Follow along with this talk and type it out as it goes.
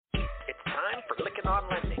time for Licking on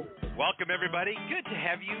Lending. Welcome, everybody. Good to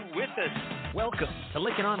have you with us. Welcome to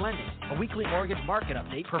Licking on Lending, a weekly mortgage market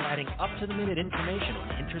update providing up-to-the-minute information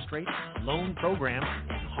on interest rates, loan programs,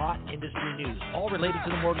 and hot industry news, all related to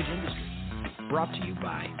the mortgage industry. Brought to you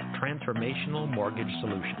by Transformational Mortgage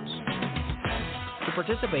Solutions. To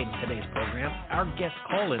participate in today's program, our guest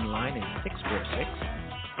call-in line is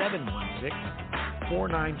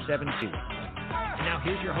 646-716-4972. And now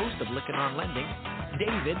here's your host of Licking on Lending,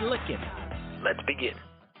 David Lickin. Let's begin.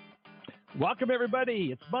 Welcome,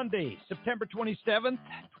 everybody. It's Monday, September 27th,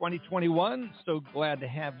 2021. So glad to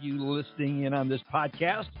have you listening in on this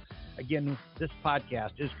podcast. Again, this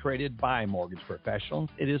podcast is created by mortgage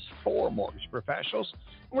professionals. It is for mortgage professionals.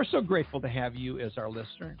 And we're so grateful to have you as our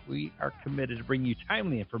listener. We are committed to bring you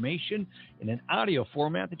timely information in an audio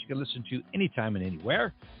format that you can listen to anytime and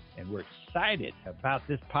anywhere. And we're excited about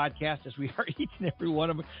this podcast as we are each and every one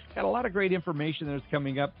of them. Got a lot of great information that's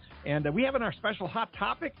coming up. And we have in our special Hot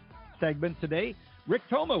Topic segment today, Rick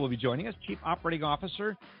Toma will be joining us, Chief Operating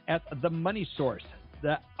Officer at The Money Source,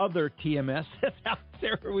 the other TMS that's out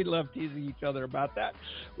there. We love teasing each other about that.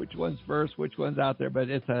 Which one's first, which one's out there. But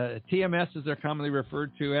it's a TMS, as they're commonly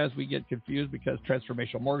referred to, as we get confused because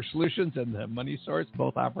Transformational Mortgage Solutions and The Money Source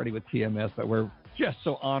both operating with TMS. But we're just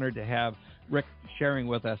so honored to have Rick sharing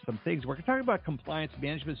with us some things. We're talking about compliance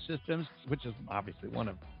management systems, which is obviously one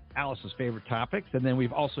of Alice's favorite topics. And then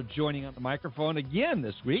we've also joining on the microphone again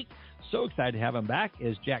this week, so excited to have him back,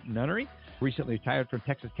 is Jack Nunnery, recently retired from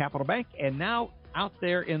Texas Capital Bank and now out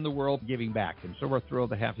there in the world giving back. And so we're thrilled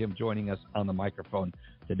to have him joining us on the microphone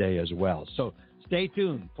today as well. So stay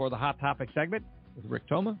tuned for the Hot Topic segment with Rick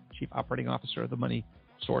Toma, Chief Operating Officer of The Money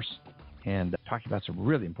Source, and talking about some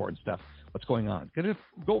really important stuff. What's going on? Going to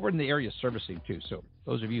go over in the area of servicing too. So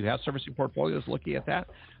those of you who have servicing portfolios looking at that,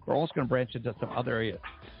 we're also going to branch into some other areas.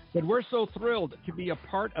 But we're so thrilled to be a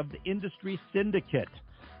part of the Industry Syndicate.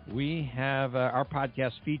 We have our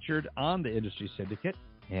podcast featured on the Industry Syndicate,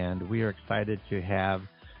 and we are excited to have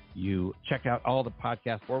you check out all the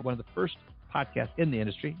podcasts. We're one of the first podcasts in the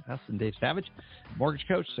industry, us and Dave Savage, mortgage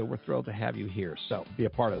coach. So we're thrilled to have you here. So be a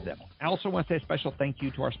part of them. I also want to say a special thank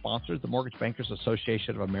you to our sponsors, the Mortgage Bankers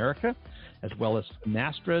Association of America, as well as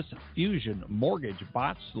Finastra's Fusion Mortgage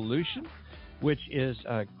Bot Solution, which is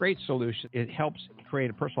a great solution. It helps create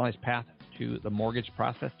a personalized path to the mortgage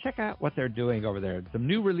process. Check out what they're doing over there. Some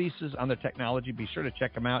new releases on their technology. Be sure to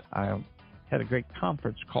check them out. I had a great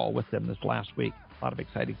conference call with them this last week. A lot of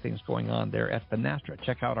exciting things going on there at Finastra.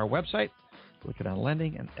 Check out our website, Licking on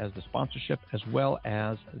Lending, and as the sponsorship, as well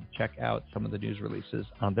as check out some of the news releases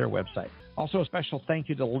on their website. Also, a special thank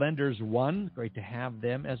you to Lenders One. Great to have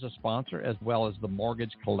them as a sponsor, as well as the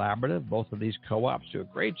Mortgage Collaborative. Both of these co-ops do a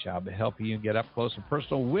great job of helping you get up close and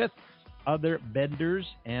personal with other vendors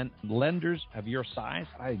and lenders of your size.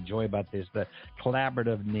 I enjoy about this, the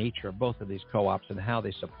collaborative nature of both of these co-ops and how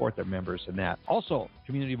they support their members in that. Also,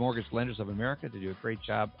 Community Mortgage Lenders of America to do a great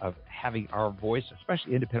job of having our voice,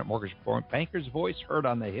 especially independent mortgage bankers' voice, heard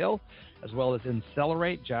on the Hill, as well as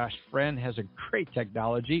Accelerate. Josh Friend has a great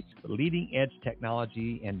technology, leading edge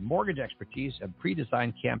technology and mortgage expertise and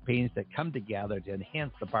pre-designed campaigns that come together to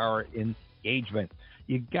enhance the power in engagement.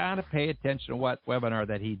 You got to pay attention to what webinar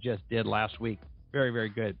that he just did last week. Very, very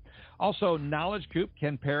good. Also, Knowledge Coop,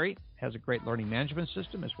 Ken Perry, has a great learning management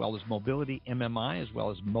system, as well as Mobility MMI, as well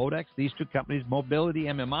as Modex. These two companies, Mobility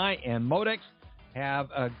MMI and Modex, have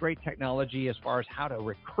a great technology as far as how to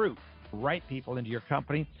recruit the right people into your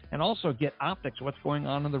company and also get optics of what's going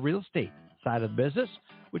on in the real estate side of the business,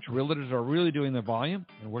 which realtors are really doing the volume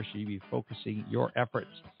and where should you be focusing your efforts.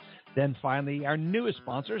 Then finally, our newest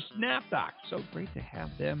sponsor, SnapDocs. So great to have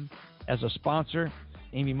them as a sponsor.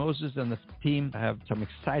 Amy Moses and the team have some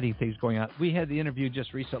exciting things going on. We had the interview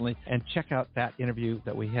just recently, and check out that interview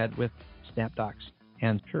that we had with SnapDocs,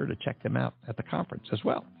 and sure to check them out at the conference as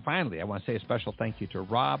well. Finally, I want to say a special thank you to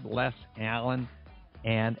Rob, Les, Alan,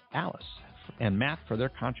 and Alice, and Matt for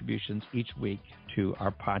their contributions each week to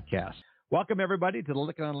our podcast. Welcome, everybody, to the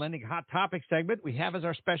Licking on Lending Hot Topic segment. We have as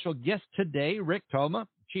our special guest today, Rick Toma,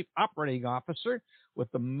 Chief Operating Officer with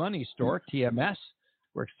the Money Store, TMS.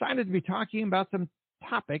 We're excited to be talking about some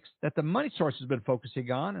topics that the Money Source has been focusing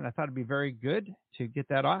on, and I thought it'd be very good to get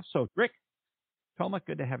that off. So, Rick Toma,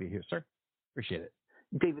 good to have you here, sir. Appreciate it.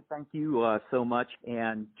 David, thank you so much,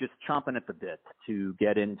 and just chomping at the bit to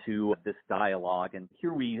get into this dialogue. And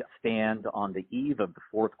here we stand on the eve of the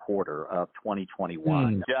fourth quarter of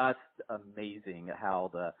 2021. Just amazing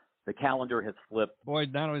how the calendar has flipped. Boy,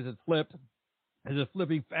 not only has it flipped, it's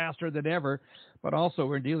flipping faster than ever, but also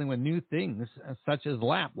we're dealing with new things such as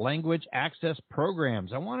LAP, Language Access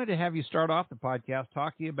Programs. I wanted to have you start off the podcast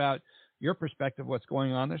talking about your perspective of what's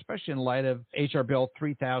going on there, especially in light of HR Bill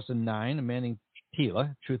 3009, amending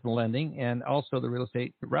TILA, Truth in Lending, and also the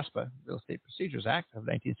RESPA, Real Estate Procedures Act of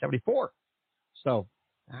 1974. So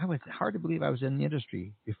it's hard to believe I was in the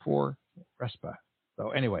industry before RESPA.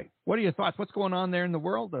 So anyway, what are your thoughts? What's going on there in the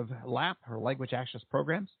world of LAP, or Language Access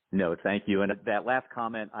Programs? No, thank you. And that last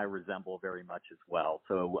comment I resemble very much as well.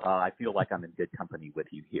 So I feel like I'm in good company with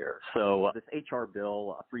you here. So this HR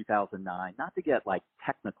Bill 3009, not to get like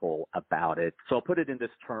technical about it, so I'll put it in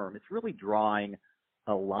this term, it's really drawing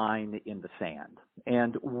a line in the sand.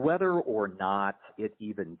 And whether or not it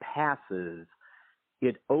even passes,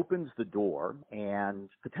 it opens the door, and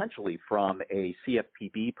potentially from a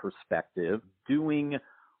CFPB perspective, doing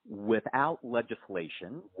without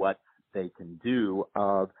legislation what they can do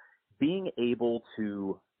of being able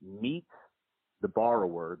to meet the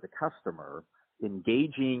borrower, the customer,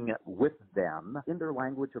 engaging with them in their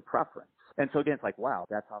language of preference. And so again, it's like, wow,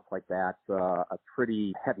 that sounds like that's a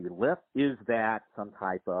pretty heavy lift. Is that some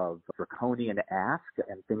type of draconian ask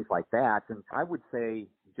and things like that? And I would say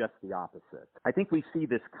just the opposite. I think we see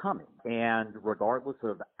this coming. And regardless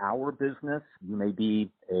of our business, you may be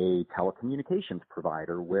a telecommunications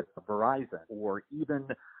provider with Verizon, or even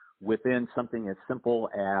within something as simple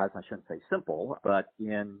as, I shouldn't say simple, but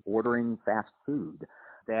in ordering fast food,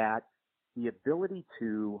 that the ability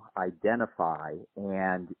to identify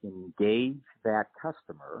and engage that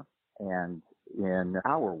customer, and in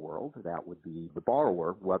our world, that would be the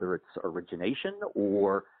borrower, whether it's origination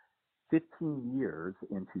or 15 years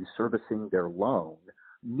into servicing their loan,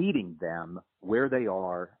 meeting them where they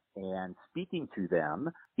are and speaking to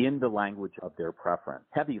them in the language of their preference.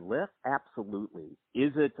 Heavy lift? Absolutely.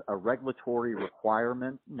 Is it a regulatory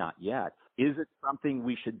requirement? Not yet. Is it something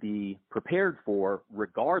we should be prepared for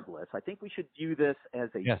regardless? I think we should view this as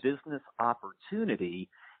a business opportunity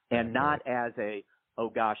and not as a, oh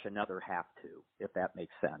gosh, another have to, if that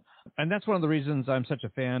makes sense. And that's one of the reasons I'm such a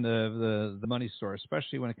fan of the money source,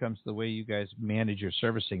 especially when it comes to the way you guys manage your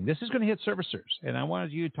servicing. This is going to hit servicers, and I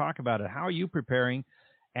wanted you to talk about it. How are you preparing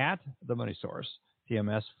at the money source,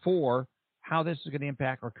 TMS, for how this is going to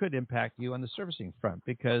impact or could impact you on the servicing front?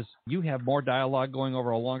 Because you have more dialogue going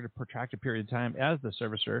over a longer protracted period of time as the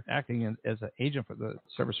servicer, acting as an agent for the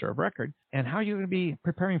servicer of record. And how are you going to be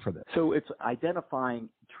preparing for this? So it's identifying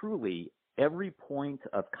truly every point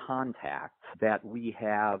of contact that we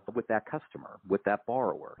have with that customer, with that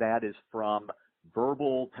borrower. That is from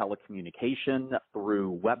verbal telecommunication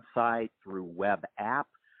through website, through web app,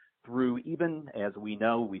 through even, as we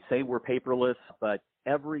know, we say we're paperless, but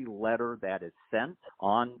every letter that is sent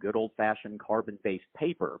on good old-fashioned carbon-based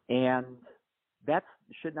paper. And that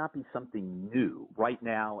should not be something new. Right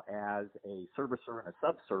now, as a servicer and a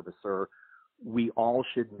sub-servicer, we all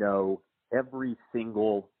should know every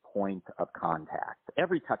single point of contact,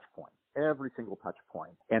 every touch point, every single touch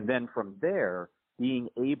point. And then from there, being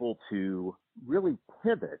able to really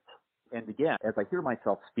pivot. And again, as I hear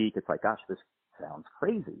myself speak, it's like, gosh, this sounds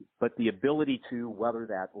crazy. But the ability to, whether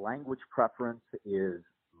that language preference is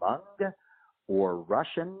Hmong or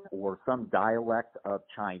Russian or some dialect of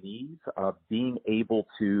Chinese, of being able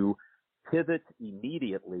to pivot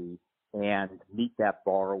immediately and meet that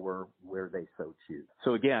borrower where they so choose.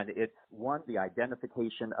 So again, it's one, the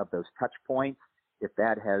identification of those touch points. If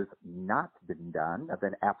that has not been done,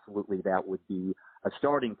 then absolutely that would be a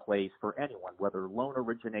starting place for anyone, whether loan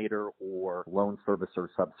originator or loan servicer,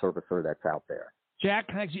 sub-servicer that's out there. Jack,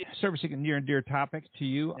 servicing a near and dear topic to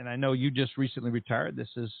you, and I know you just recently retired. This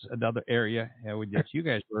is another area that you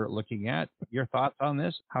guys were looking at. Your thoughts on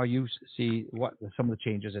this? How you see what some of the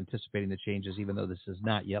changes, anticipating the changes, even though this is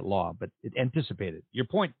not yet law, but it anticipated. Your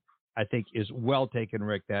point, I think, is well taken,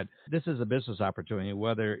 Rick, that this is a business opportunity,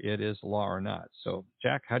 whether it is law or not. So,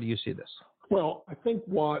 Jack, how do you see this? Well, I think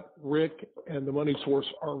what Rick and the Money Source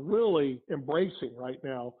are really embracing right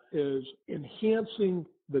now is enhancing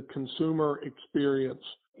the consumer experience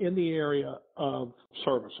in the area of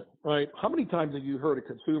servicing, right? How many times have you heard a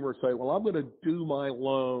consumer say, well, I'm going to do my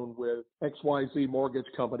loan with XYZ mortgage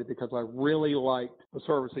company because I really liked the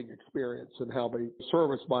servicing experience and how they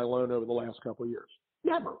serviced my loan over the last couple of years?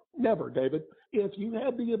 Never, David. If you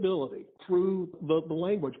have the ability through the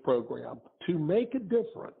language program to make a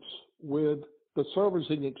difference with the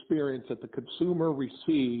servicing experience that the consumer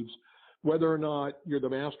receives, whether or not you're the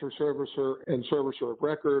master servicer and servicer of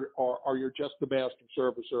record or you're just the master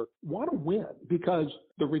servicer, what a win, because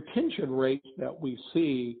the retention rates that we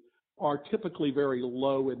see are typically very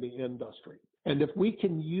low in the industry. And if we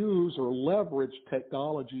can use or leverage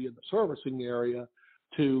technology in the servicing area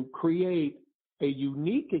to create a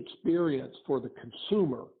unique experience for the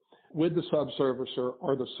consumer with the sub-servicer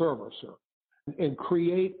or the servicer, and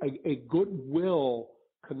create a goodwill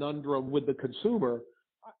conundrum with the consumer,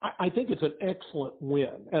 I think it's an excellent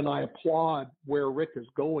win. And I applaud where Rick is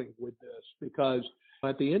going with this, because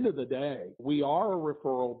at the end of the day, we are a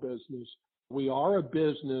referral business. We are a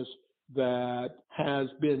business that has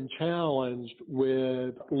been challenged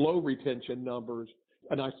with low retention numbers.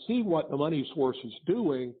 And I see what the Money Source is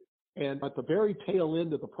doing. And at the very tail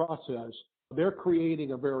end of the process, they're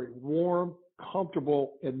creating a very warm,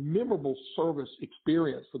 comfortable, and memorable service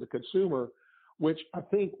experience for the consumer, which I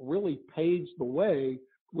think really paves the way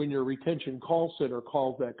when your retention call center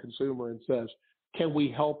calls that consumer and says, can we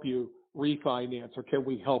help you refinance, or can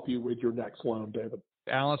we help you with your next loan, David?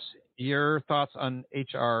 Alice, your thoughts on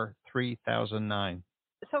HR 3009?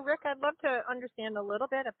 So, Rick, I'd love to understand a little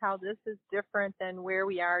bit of how this is different than where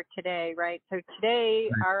we are today, right? So today,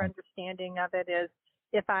 our understanding of it is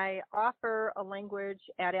if I offer a language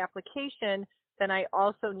add application, then I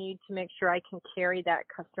also need to make sure I can carry that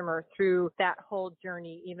customer through that whole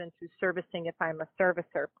journey, even through servicing if I'm a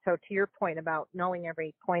servicer. So to your point about knowing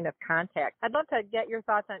every point of contact, I'd love to get your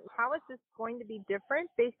thoughts on how is this going to be different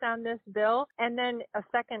based on this bill? And then a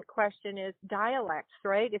second question is dialects,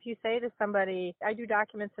 right? If you say to somebody, I do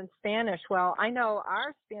documents in Spanish, well, I know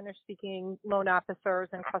our Spanish-speaking loan officers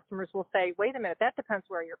and customers will say, wait a minute, that depends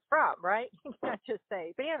where you're from, right? You can't just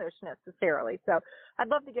say Spanish necessarily. So I'd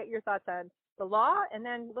love to get your thoughts on the law, and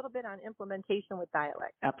then a little bit on implementation with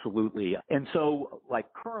dialect. Absolutely. And so, like,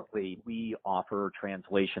 currently we offer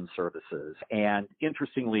translation services. And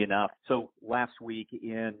interestingly enough, so last week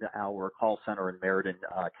in our call center in Meriden,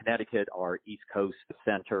 Connecticut, our East Coast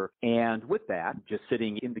center, and with that, just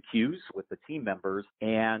sitting in the queues with the team members,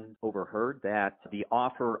 and overheard that the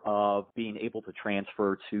offer of being able to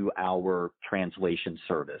transfer to our translation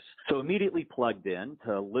service. So immediately plugged in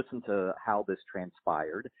to listen to how this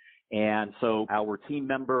transpired. And so our team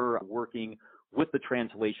member working with the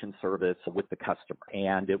translation service with the customer,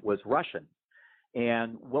 and it was Russian.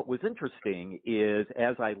 And what was interesting is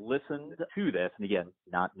as I listened to this, and again,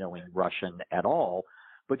 not knowing Russian at all,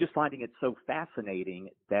 but just finding it so fascinating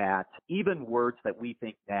that even words that we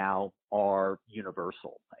think now are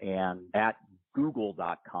universal, and at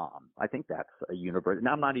Google.com, I think that's a universal, and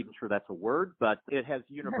I'm not even sure that's a word, but it has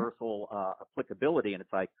universal applicability, and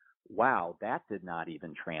it's like, wow, that did not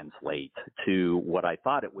even translate to what I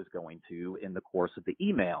thought it was going to in the course of the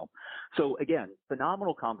email. So again,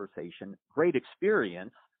 phenomenal conversation, great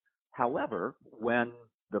experience. However, when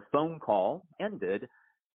the phone call ended,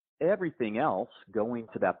 everything else going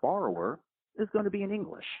to that borrower is going to be in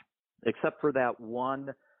English, except for that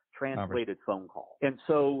one translated phone call. And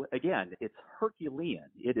so again, it's Herculean.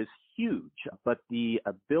 It is huge, but the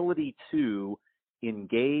ability to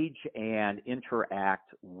engage and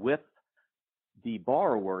interact with the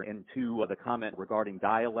borrower, and to the comment regarding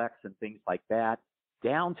dialects and things like that,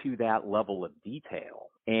 down to that level of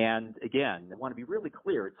detail. And again, I want to be really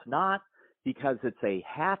clear. It's not because it's a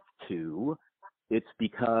have to, it's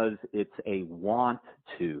because it's a want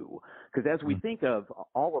to. Because as we think of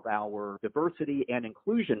all of our diversity and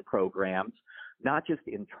inclusion programs, not just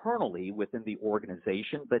internally within the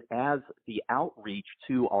organization, but as the outreach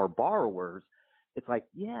to our borrowers, it's like,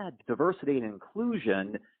 yeah, diversity and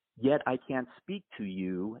inclusion, yet I can't speak to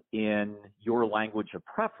you in your language of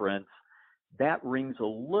preference. That rings a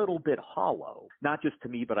little bit hollow, not just to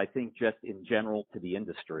me, but I think just in general to the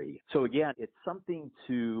industry. So again, it's something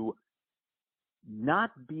to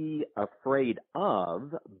not be afraid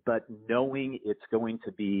of, but knowing it's going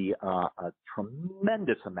to be a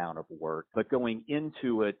tremendous amount of work, but going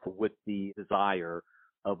into it with the desire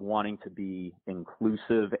of wanting to be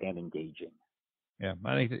inclusive and engaging. Yeah,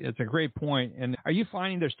 I think it's a great point. And are you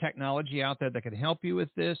finding there's technology out there that can help you with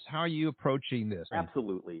this? How are you approaching this?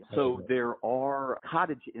 Absolutely. So there are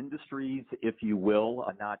cottage industries, if you will,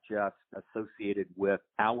 not just associated with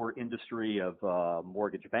our industry of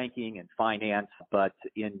mortgage banking and finance, but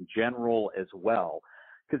in general as well.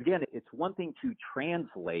 Because again, it's one thing to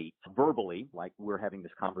translate verbally, like we're having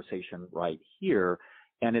this conversation right here,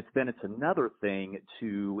 and it's another thing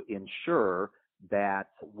to ensure that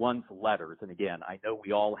one's letters, and again, I know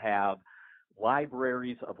we all have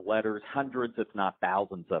libraries of letters, hundreds, if not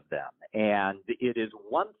thousands of them, and it is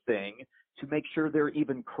one thing to make sure they're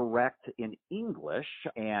even correct in English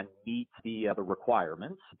and meet the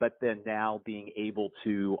requirements, but then now being able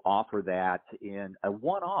to offer that in a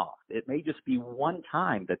one-off. It may just be one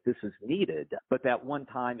time that this is needed, but that one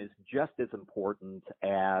time is just as important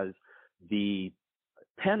as the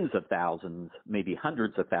tens of thousands, maybe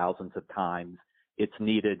hundreds of thousands of times it's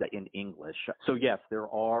needed in English. So yes, there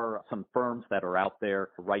are some firms that are out there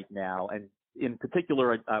right now, and In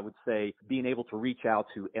particular, I would say being able to reach out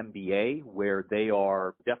to MBA, where they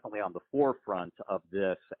are definitely on the forefront of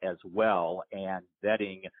this as well, and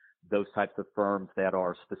vetting those types of firms that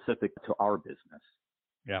are specific to our business.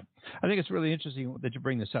 Yeah, I think it's really interesting that you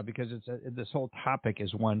bring this up because this whole topic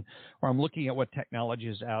is one where I'm looking at what technology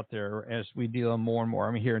is out there as we deal more and more.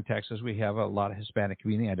 I mean, here in Texas, we have a lot of Hispanic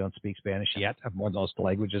community. I don't speak Spanish yet. I have one of those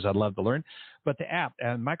languages I'd love to learn. But the app,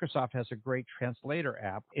 and Microsoft has a great translator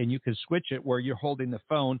app, and you can switch it where you're holding the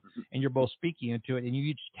phone and you're both speaking into it, and you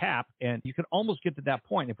each tap, and you can almost get to that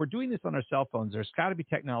point. If we're doing this on our cell phones, there's got to be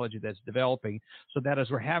technology that's developing so that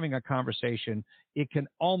as we're having a conversation, it can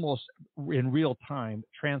almost in real time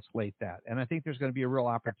translate that. And I think there's going to be a real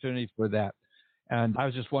opportunity for that. And I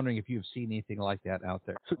was just wondering if you've seen anything like that out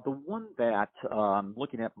there. So the one that,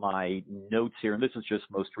 looking at my notes here, and this is just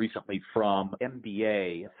most recently from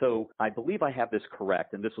MBA. So I believe I have this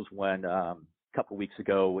correct. And this was when a couple of weeks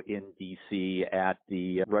ago in D.C. at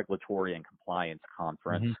the Regulatory and Compliance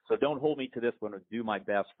Conference. Mm-hmm. So don't hold me to this one. I'll do my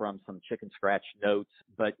best from some chicken scratch notes.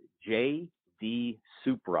 But J.D.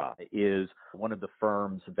 Supra is one of the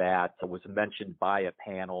firms that was mentioned by a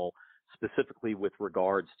panel specifically with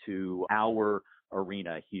regards to our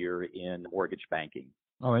arena here in mortgage banking.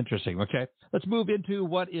 Oh, interesting. Okay. Let's move into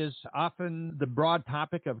what is often the broad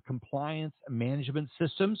topic of compliance management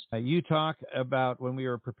systems. You talk about, when we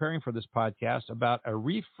were preparing for this podcast, about a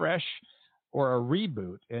refresh or a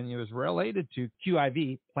reboot, and it was related to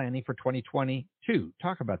QIV planning for 2022.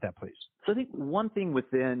 Talk about that, please. So I think one thing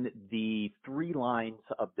within the three lines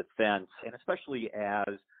of defense, and especially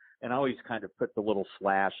as, and I always kind of put the little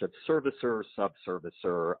slash of servicer,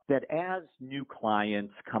 subservicer, that as new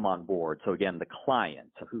clients come on board, so again, the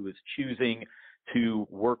client who is choosing to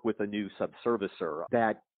work with a new subservicer,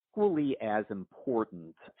 that equally as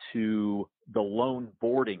important to the loan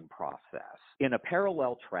boarding process. In a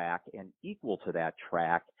parallel track and equal to that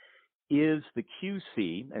track is the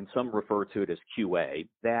QC, and some refer to it as QA,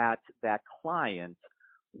 that client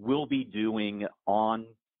will be doing on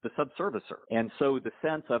the subservicer. And so the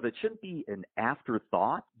sense of it shouldn't be an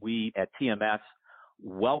afterthought. We at TMS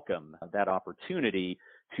welcome that opportunity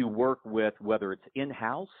to work with, whether it's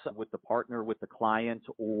in-house with the partner, with the client,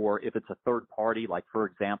 or if it's a third party, like, for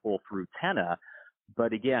example, through Tenna.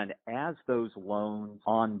 But again, as those loans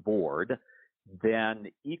on board, then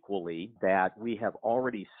equally that we have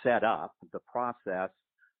already set up the process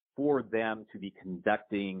for them to be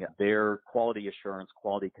conducting their quality assurance,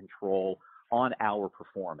 quality control on our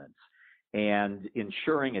performance and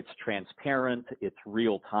ensuring it's transparent, it's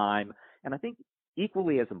real time. And I think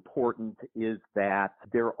equally as important is that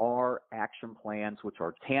there are action plans which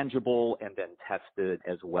are tangible and then tested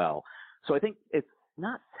as well. So I think it's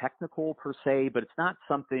not technical per se, but it's not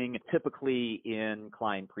something typically in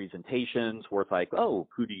client presentations where it's like, oh,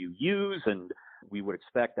 who do you use? And we would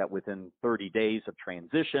expect that within 30 days of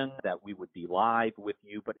transition that we would be live with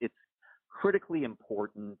you. But it's critically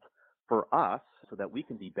important for us so that we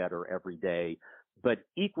can be better every day, but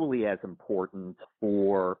equally as important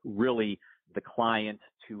for really the client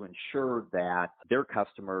to ensure that their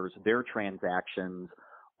customers, their transactions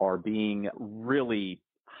are being really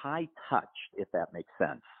high touched, if that makes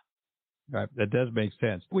sense. Right. That does make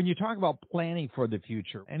sense. When you talk about planning for the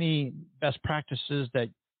future, any best practices that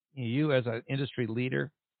you as an industry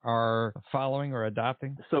leader are following or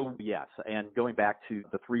adopting? So yes, and going back to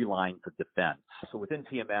the three lines of defense. So within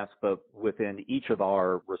TMS, but within each of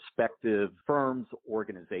our respective firms,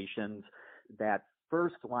 organizations, that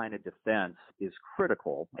first line of defense is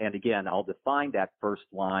critical. And again, I'll define that first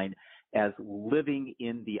line as living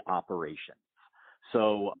in the operation.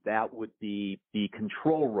 So that would be the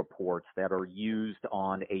control reports that are used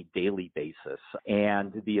on a daily basis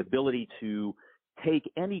and the ability to take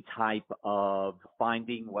any type of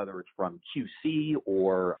finding, whether it's from QC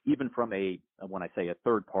or even from when I say a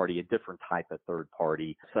third party, a different type of third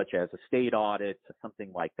party, such as a state audit,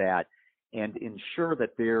 something like that, and ensure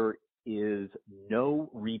that there is no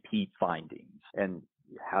repeat findings. And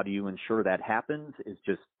how do you ensure that happens is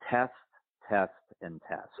just test, and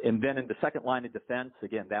test. And then in the second line of defense,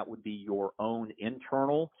 again, that would be your own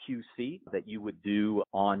internal QC that you would do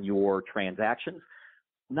on your transactions.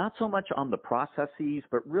 Not so much on the processes,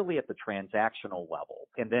 but really at the transactional level.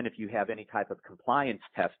 And then if you have any type of compliance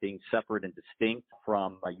testing separate and distinct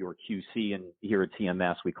from your QC, and here at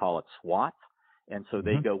TMS, we call it SWAT. And so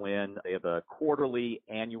they go in, they have a quarterly,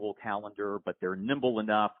 annual calendar, but they're nimble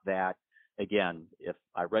enough that, again, if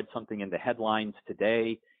I read something in the headlines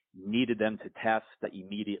today, needed them to test, that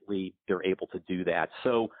immediately they're able to do that.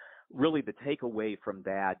 So really the takeaway from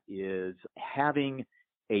that is having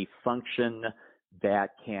a function that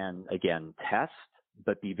can, again, test,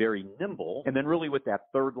 but be very nimble. And then really with that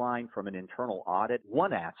third line from an internal audit,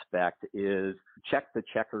 one aspect is check the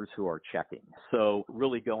checkers who are checking. So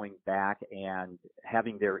really going back and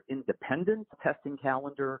having their independent testing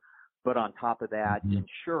calendar, but on top of that,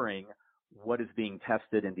 ensuring what is being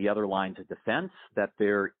tested in the other lines of defense, that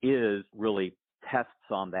there is really tests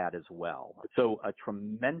on that as well. So a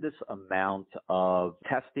tremendous amount of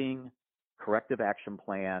testing, corrective action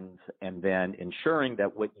plans, and then ensuring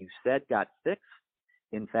that what you said got fixed,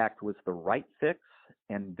 in fact, was the right fix.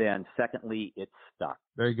 And then secondly, it stuck.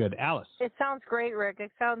 Very good. Alice. It sounds great, Rick.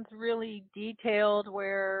 It sounds really detailed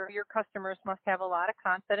where your customers must have a lot of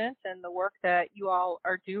confidence in the work that you all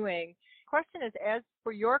are doing. Question is, as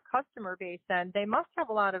for your customer base, then they must have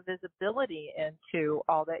a lot of visibility into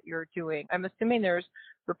all that you're doing. I'm assuming there's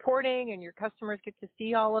reporting and your customers get to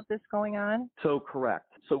see all of this going on? So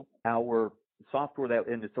correct. So our software,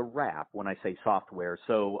 and it's a wrap when I say software.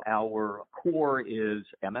 So our core is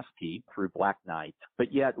MSP through Black Knight,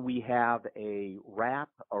 but yet we have a wrap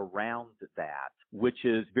around that, which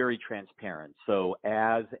is very transparent. So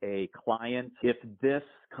as a client, if this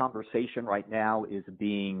conversation right now is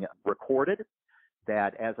being recorded,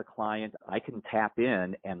 that as a client, I can tap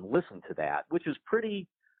in and listen to that, which is pretty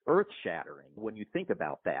earth-shattering when you think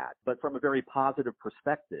about that, but from a very positive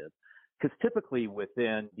perspective. Because typically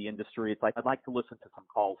within the industry, it's like, I'd like to listen to some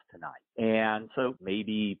calls tonight. And so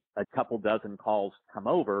maybe a couple dozen calls come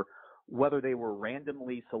over, whether they were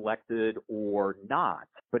randomly selected or not.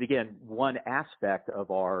 But again, one aspect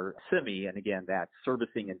of our SIMI, and again, that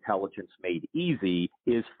servicing intelligence made easy,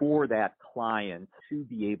 is for that client to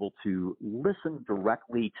be able to listen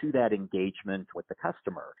directly to that engagement with the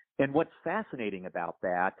customer. And what's fascinating about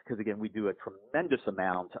that, because again, we do a tremendous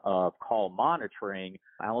amount of call monitoring.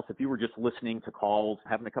 Alice, if you were just listening to calls,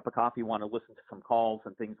 having a cup of coffee, want to listen to some calls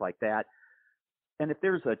and things like that, and if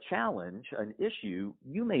there's a challenge, an issue,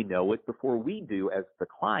 you may know it before we do as the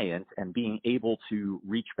client and being able to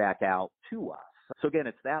reach back out to us. So again,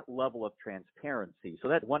 it's that level of transparency. So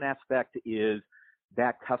that one aspect is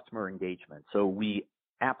that customer engagement. So we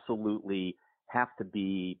absolutely have to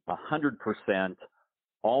be 100%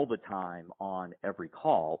 all the time on every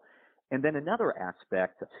call. And then another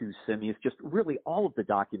aspect to SIMI is just really all of the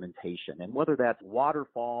documentation, and whether that's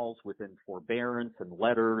waterfalls within forbearance and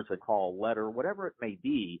letters, a call letter, whatever it may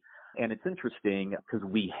be. And it's interesting because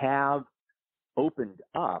we have opened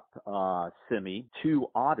up SIMI to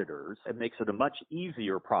auditors. It makes it a much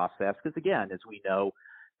easier process because, again, as we know,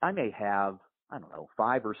 I may have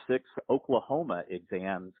 5 or 6 Oklahoma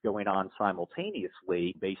exams going on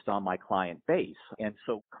simultaneously based on my client base. And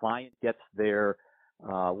so client gets their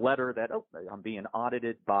letter that, I'm being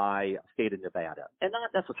audited by state of Nevada. And not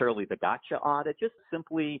necessarily the gotcha audit, just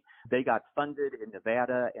simply they got funded in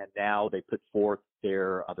Nevada and now they put forth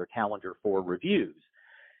their calendar for reviews.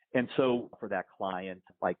 And so for that client,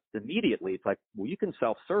 like immediately, it's like, well, you can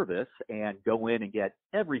self-service and go in and get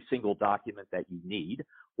every single document that you need,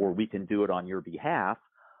 or we can do it on your behalf.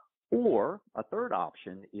 Or a third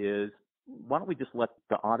option is, why don't we just let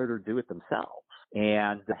the auditor do it themselves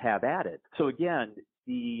and have at it? So again,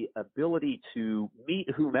 the ability to meet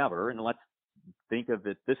whomever, and let's think of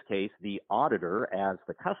it, this case, the auditor as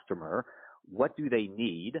the customer, what do they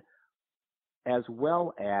need, as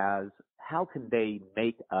well as how can they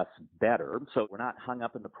make us better? So we're not hung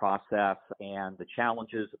up in the process and the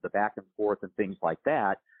challenges of the back and forth and things like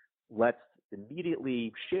that. Let's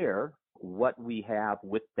immediately share what we have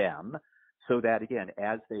with them so that, again,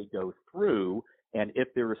 as they go through, and if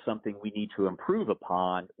there is something we need to improve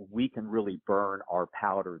upon, we can really burn our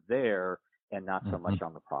powder there and not so much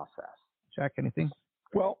on the process. Jack, anything?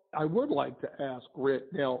 Well, I would like to ask Rick.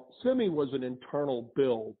 Now, SIMI was an internal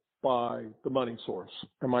build by the money source.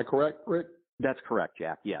 Am I correct, Rick? That's correct,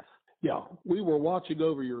 Jack. Yes. Yeah. We were watching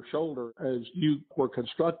over your shoulder as you were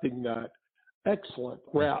constructing that excellent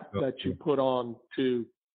wrap that you put on to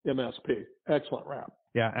MSP. Excellent wrap.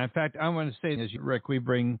 Yeah, in fact, I want to say, Rick, we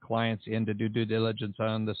bring clients in to do due diligence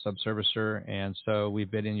on the subservicer, and so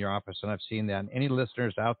we've been in your office, and I've seen that. And any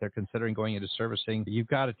listeners out there considering going into servicing, you've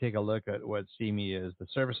got to take a look at what SIMI is, the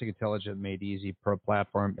Servicing Intelligent Made Easy Pro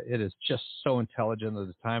platform. It is just so intelligent that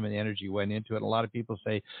the time and the energy went into it. A lot of people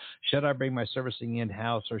say, should I bring my servicing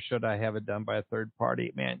in-house or should I have it done by a third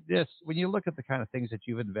party? Man, when you look at the kind of things that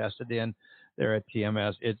you've invested in there at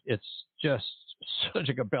TMS, it's just such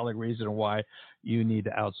a compelling reason why you need to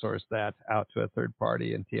outsource that out to a third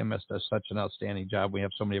party. And TMS does such an outstanding job. We have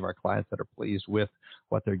so many of our clients that are pleased with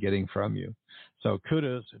what they're getting from you. So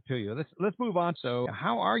kudos to you. Let's move on. So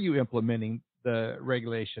how are you implementing the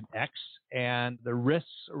Regulation X and the risks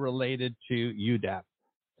related to UDAP?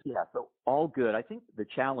 Yeah, so all good. I think the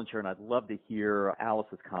challenge here, and I'd love to hear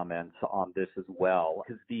Alice's comments on this as well,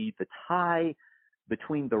 is the tie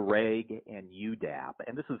between the reg and UDAP.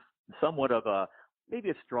 And this is somewhat of maybe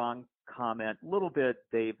a strong comment,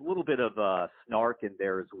 Dave, a little bit of a snark in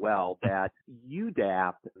there as well, that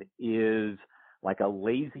UDAP is like a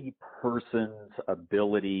lazy person's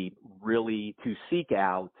ability really to seek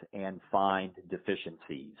out and find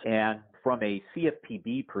deficiencies. And from a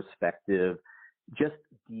CFPB perspective, just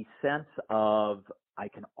the sense of I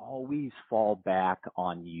can always fall back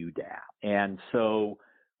on UDAP. And so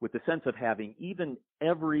with the sense of having even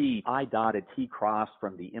every I dotted, T crossed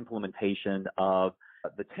from the implementation of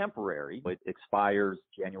the temporary, it expires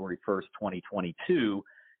January 1st, 2022,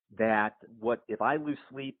 that what if I lose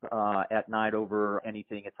sleep at night over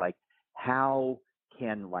anything, it's like, how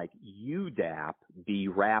can like UDAP be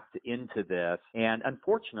wrapped into this? And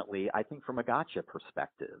unfortunately, I think from a gotcha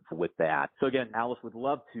perspective with that. So again, Alice, would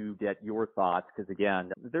love to get your thoughts because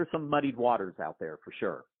again, there's some muddied waters out there for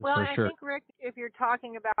sure. Well, I think, Rick, if you're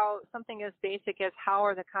talking about something as basic as how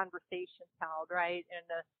are the conversations held, right? In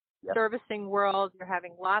the servicing world, you're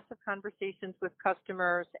having lots of conversations with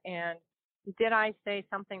customers, and did I say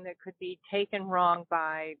something that could be taken wrong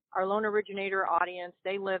by our loan originator audience?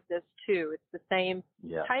 They live this too. It's the same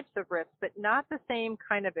types of risks, but not the same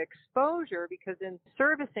kind of exposure, because in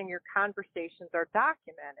servicing, your conversations are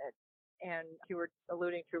documented and you were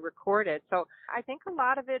alluding to recorded. So I think a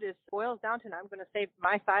lot of it boils down to, and I'm going to say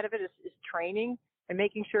my side of it is training and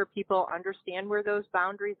making sure people understand where those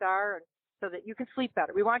boundaries are, and so that you can sleep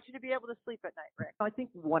better. We want you to be able to sleep at night, Rick. I think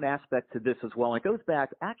one aspect to this as well, and it goes back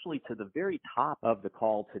actually to the very top of the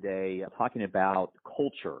call today, talking about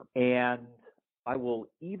culture. And I will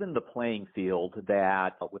even the playing field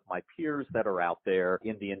that with my peers that are out there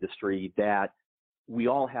in the industry, that we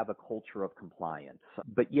all have a culture of compliance.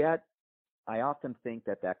 But yet, I often think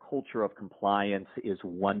that culture of compliance is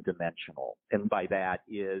one-dimensional. And by that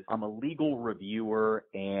is I'm a legal reviewer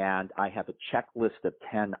and I have a checklist of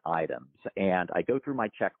 10 items. And I go through my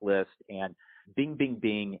checklist and bing, bing,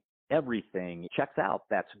 bing, everything checks out.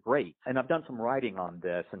 That's great. And I've done some writing on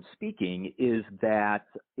this and speaking is that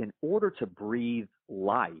in order to breathe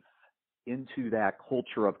life into that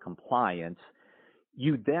culture of compliance,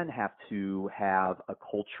 you then have to have a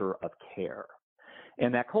culture of care.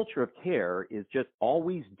 And that culture of care is just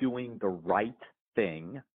always doing the right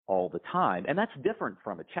thing all the time. And that's different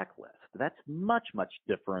from a checklist. That's much, much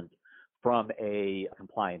different from a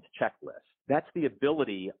compliance checklist. That's the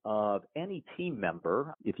ability of any team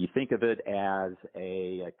member, if you think of it as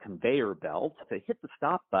a conveyor belt, to hit the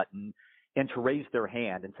stop button and to raise their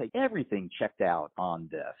hand and say, everything checked out on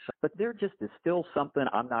this. But there just is still something,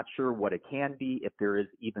 I'm not sure what it can be, if there is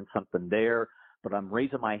even something there. But I'm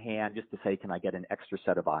raising my hand just to say, can I get an extra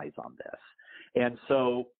set of eyes on this? And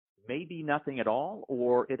so maybe nothing at all,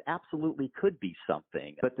 or it absolutely could be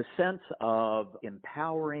something. But the sense of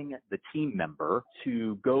empowering the team member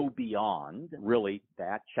to go beyond really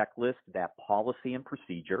that checklist, that policy and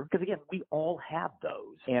procedure, because again, we all have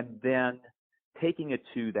those, and then taking it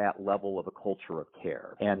to that level of a culture of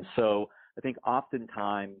care. And so I think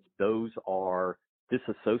oftentimes those are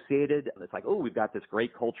disassociated. And it's like, oh, we've got this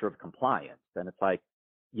great culture of compliance. And it's like,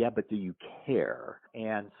 yeah, but do you care?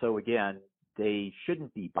 And so again, they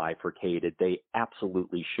shouldn't be bifurcated. They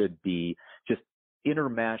absolutely should be just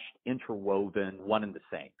intermeshed, interwoven, one and the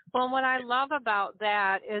same. Well, what I love about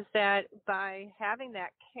that is that by having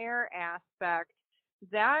that care aspect,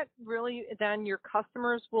 that really then your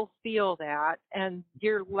customers will feel that, and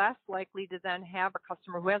you're less likely to then have a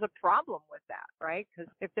customer who has a problem with that, right?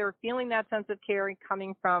 Because if they're feeling that sense of care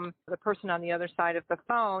coming from the person on the other side of the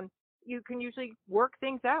phone, you can usually work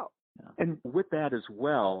things out. And with that as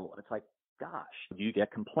well, it's like, gosh, do you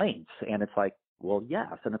get complaints? And it's like, well,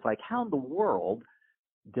 yes. And it's like, how in the world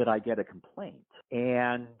did I get a complaint?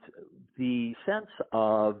 And the sense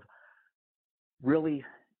of really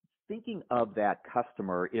thinking of that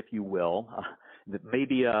customer, if you will, this may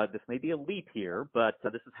be a leap here, but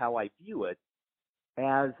this is how I view it,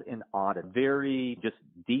 as an audit, very just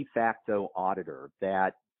de facto auditor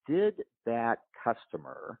that did that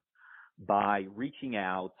customer by reaching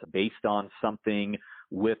out based on something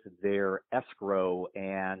with their escrow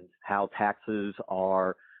and how taxes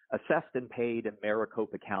are assessed and paid in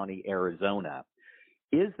Maricopa County, Arizona.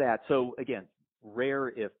 Is that, so again, rare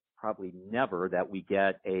if probably never that we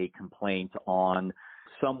get a complaint on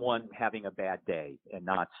someone having a bad day and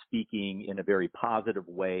not speaking in a very positive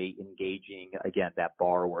way, engaging, again, that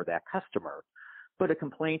borrower, that customer. But a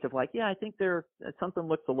complaint of like, yeah, I think something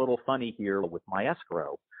looks a little funny here with my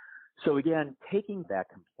escrow. So again, taking that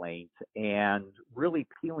complaint and really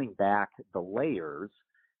peeling back the layers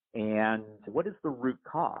and what is the root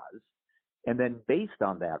cause? And then based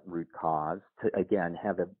on that root cause, to again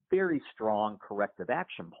have a very strong corrective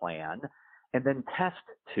action plan and then test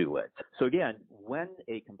to it. So again, when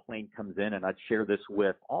a complaint comes in, and I'd share this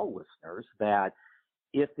with all listeners, that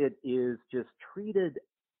if it is just treated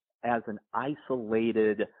as an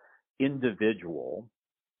isolated individual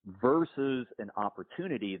versus an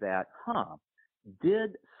opportunity that,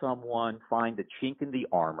 did someone find a chink in the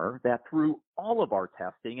armor that through all of our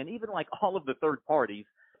testing and even like all of the third parties,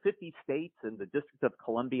 50 states and the District of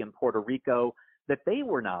Columbia and Puerto Rico, that they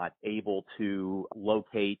were not able to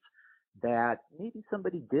locate, that maybe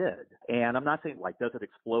somebody did. And I'm not saying like, does it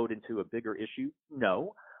explode into a bigger issue?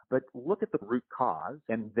 No. But look at the root cause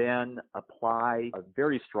and then apply a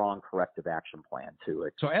very strong corrective action plan to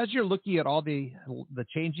it. So as you're looking at all the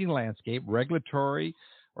changing landscape, regulatory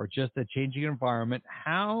or just the changing environment,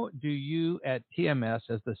 how do you at TMS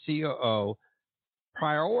as the COO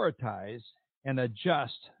prioritize and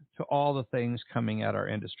adjust to all the things coming at our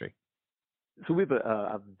industry? So we have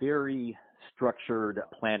a very structured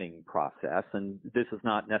planning process, and this is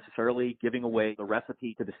not necessarily giving away the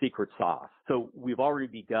recipe to the secret sauce. So we've already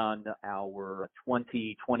begun our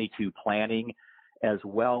 2022 planning, as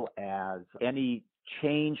well as any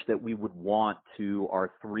change that we would want to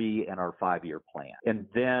our 3 and our 5-year plan. And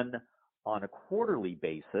then on a quarterly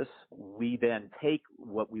basis, we then take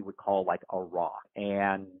what we would call like a raw,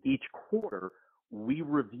 and each quarter we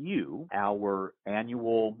review our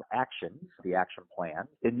annual actions, the action plan,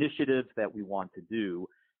 initiatives that we want to do,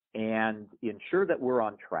 and ensure that we're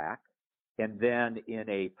on track. And then in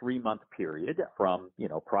a 3-month period from,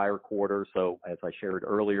 prior quarter, so as I shared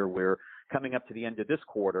earlier, we're coming up to the end of this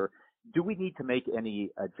quarter, do we need to make any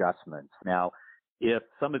adjustments? Now, if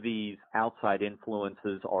some of these outside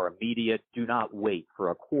influences are immediate, do not wait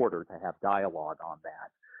for a quarter to have dialogue on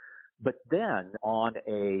that. But then on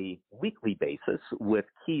a weekly basis with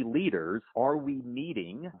key leaders, are we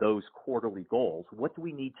meeting those quarterly goals? What do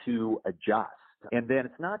we need to adjust? And then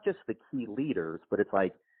it's not just the key leaders, but it's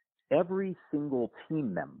like every single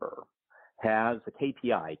team member has a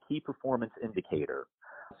KPI, key performance indicator.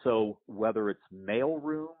 So whether it's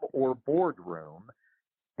mailroom or boardroom,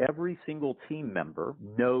 every single team member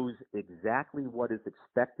knows exactly what is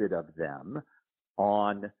expected of them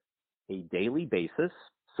on a daily basis.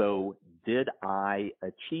 So did I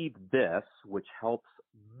achieve this, which helps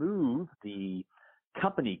move the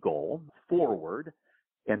company goal forward?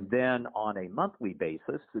 And then on a monthly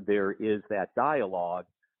basis, there is that dialogue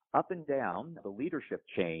up and down the leadership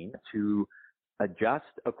chain to adjust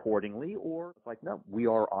accordingly, or it's like, no, we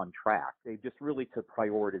are on track. They just really took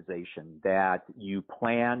prioritization that you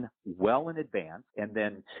plan well in advance. And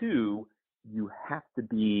then 2, you have to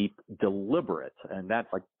be deliberate. And that's,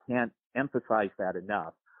 I can't emphasize that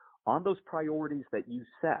enough. On those priorities that you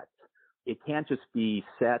set, it can't just be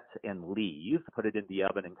set and leave, put it in the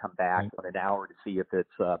oven and come back in an hour to see if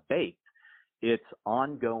it's baked. It's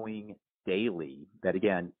ongoing daily that,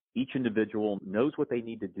 again, each individual knows what they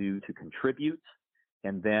need to do to contribute,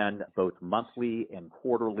 and then both monthly and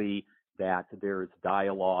quarterly that there's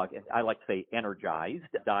dialogue, and I like to say energized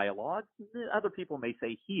dialogue. Other people may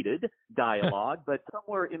say heated dialogue, but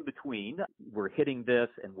somewhere in between, we're hitting this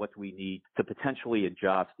and what we need to potentially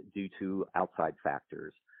adjust due to outside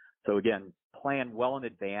factors. So again, plan well in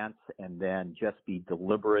advance and then just be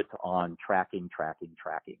deliberate on tracking.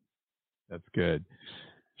 That's good.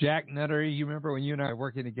 Jack Nuttery, you remember when you and I were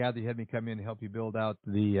working together, you had me come in and help you build out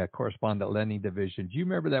the correspondent lending division. Do you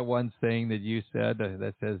remember that one thing that you said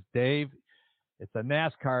that says, Dave, it's a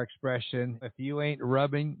NASCAR expression. If you ain't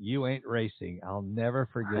rubbing, you ain't racing. I'll never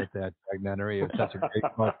forget that, Jack Nuttery. It's such a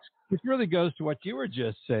great quote. It really goes to what you were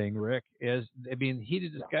just saying, Rick,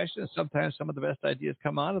 heated discussion. Sometimes some of the best ideas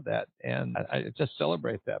come out of that. And I just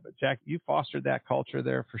celebrate that. But Jack, you fostered that culture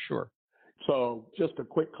there for sure. So just a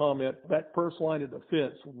quick comment, that first line of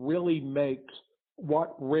defense really makes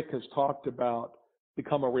what Rick has talked about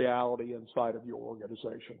become a reality inside of your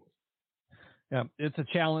organization. Yeah, it's a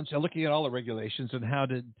challenge. Looking at all the regulations and how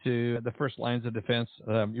to the first lines of defense,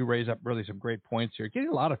 you raise up really some great points here. Getting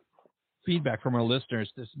a lot of feedback from our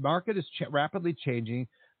listeners. This market is rapidly changing.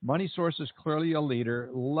 Money Source is clearly a leader.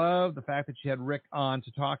 Love the fact that you had Rick on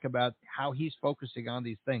to talk about how he's focusing on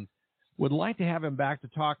these things. Would like to have him back to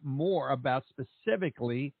talk more about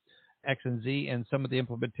specifically X and Z and some of the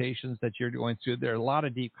implementations that you're going through. There are a lot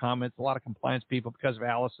of deep comments, a lot of compliance people because of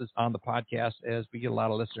Alice's on the podcast as we get a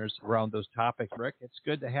lot of listeners around those topics. Rick, it's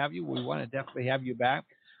good to have you. We want to definitely have you back.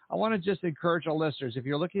 I want to just encourage our listeners, if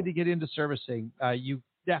you're looking to get into servicing, you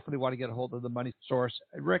definitely want to get a hold of the Money Source.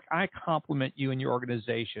 Rick, I compliment you and your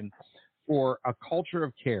organization for a culture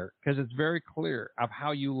of care, because it's very clear of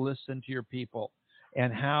how you listen to your people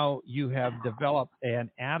and how you have developed an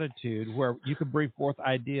attitude where you can bring forth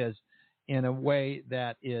ideas in a way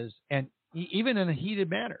that is, and even in a heated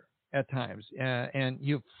manner at times. And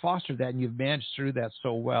you've fostered that and you've managed through that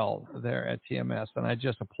so well there at TMS. And I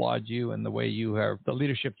just applaud you and the way you have, the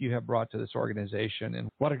leadership you have brought to this organization. And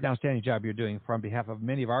what an outstanding job you're doing on behalf of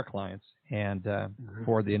many of our clients and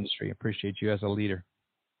for the industry. Appreciate you as a leader.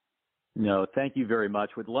 No, thank you very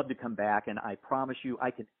much. Would love to come back. And I promise you,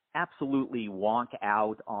 I can absolutely wonk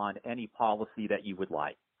out on any policy that you would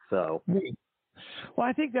like. So. Well,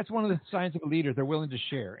 I think that's one of the signs of a leader. They're willing to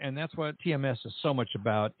share. And that's what TMS is so much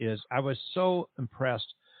about. Is I was so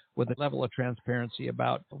impressed with the level of transparency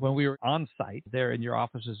about when we were on site there in your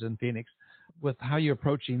offices in Phoenix with how you're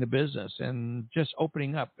approaching the business and just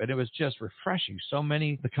opening up. And it was just refreshing. So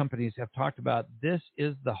many of the companies have talked about this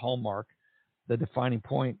is the hallmark, the defining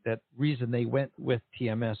point, that reason they went with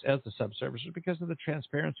TMS as the subservice is because of the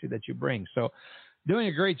transparency that you bring. So doing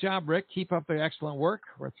a great job, Rick. Keep up the excellent work.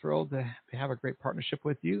 We're thrilled to have a great partnership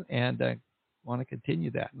with you and want to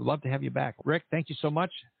continue that. We'd love to have you back. Rick, thank you so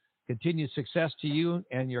much. Continued success to you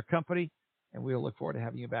and your company, and we'll look forward to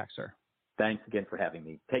having you back, sir. Thanks again for having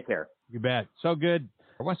me. Take care. You bet. So good.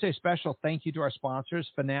 I want to say a special thank you to our sponsors,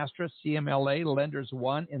 Finastra, CMLA, Lenders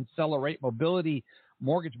One, Accelerate, Mobility,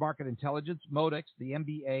 Mortgage Market Intelligence, Modex, the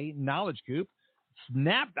MBA, Knowledge Group,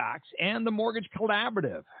 SnapDocs, and the Mortgage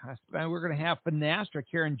Collaborative. We're going to have Finastra.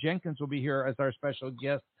 Karen Jenkins will be here as our special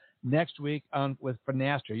guest next week with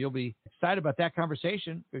Finastra. You'll be excited about that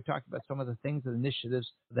conversation. We talked about some of the things and initiatives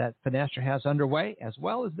that Finastra has underway, as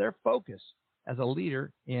well as their focus as a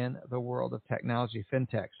leader in the world of technology,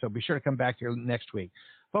 fintech. So be sure to come back here next week.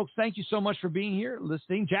 Folks, thank you so much for being here,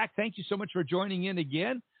 listening. Jack, thank you so much for joining in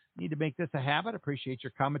again. Need to make this a habit. Appreciate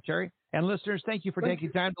your commentary. And listeners, thank you for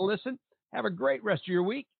taking time to listen. Have a great rest of your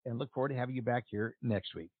week and look forward to having you back here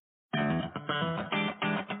next week.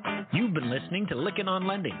 You've been listening to Lykken on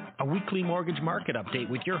Lending, a weekly mortgage market update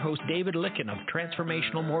with your host, David Lykken of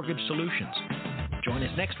Transformational Mortgage Solutions. Join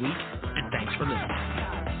us next week, and thanks for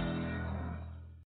listening.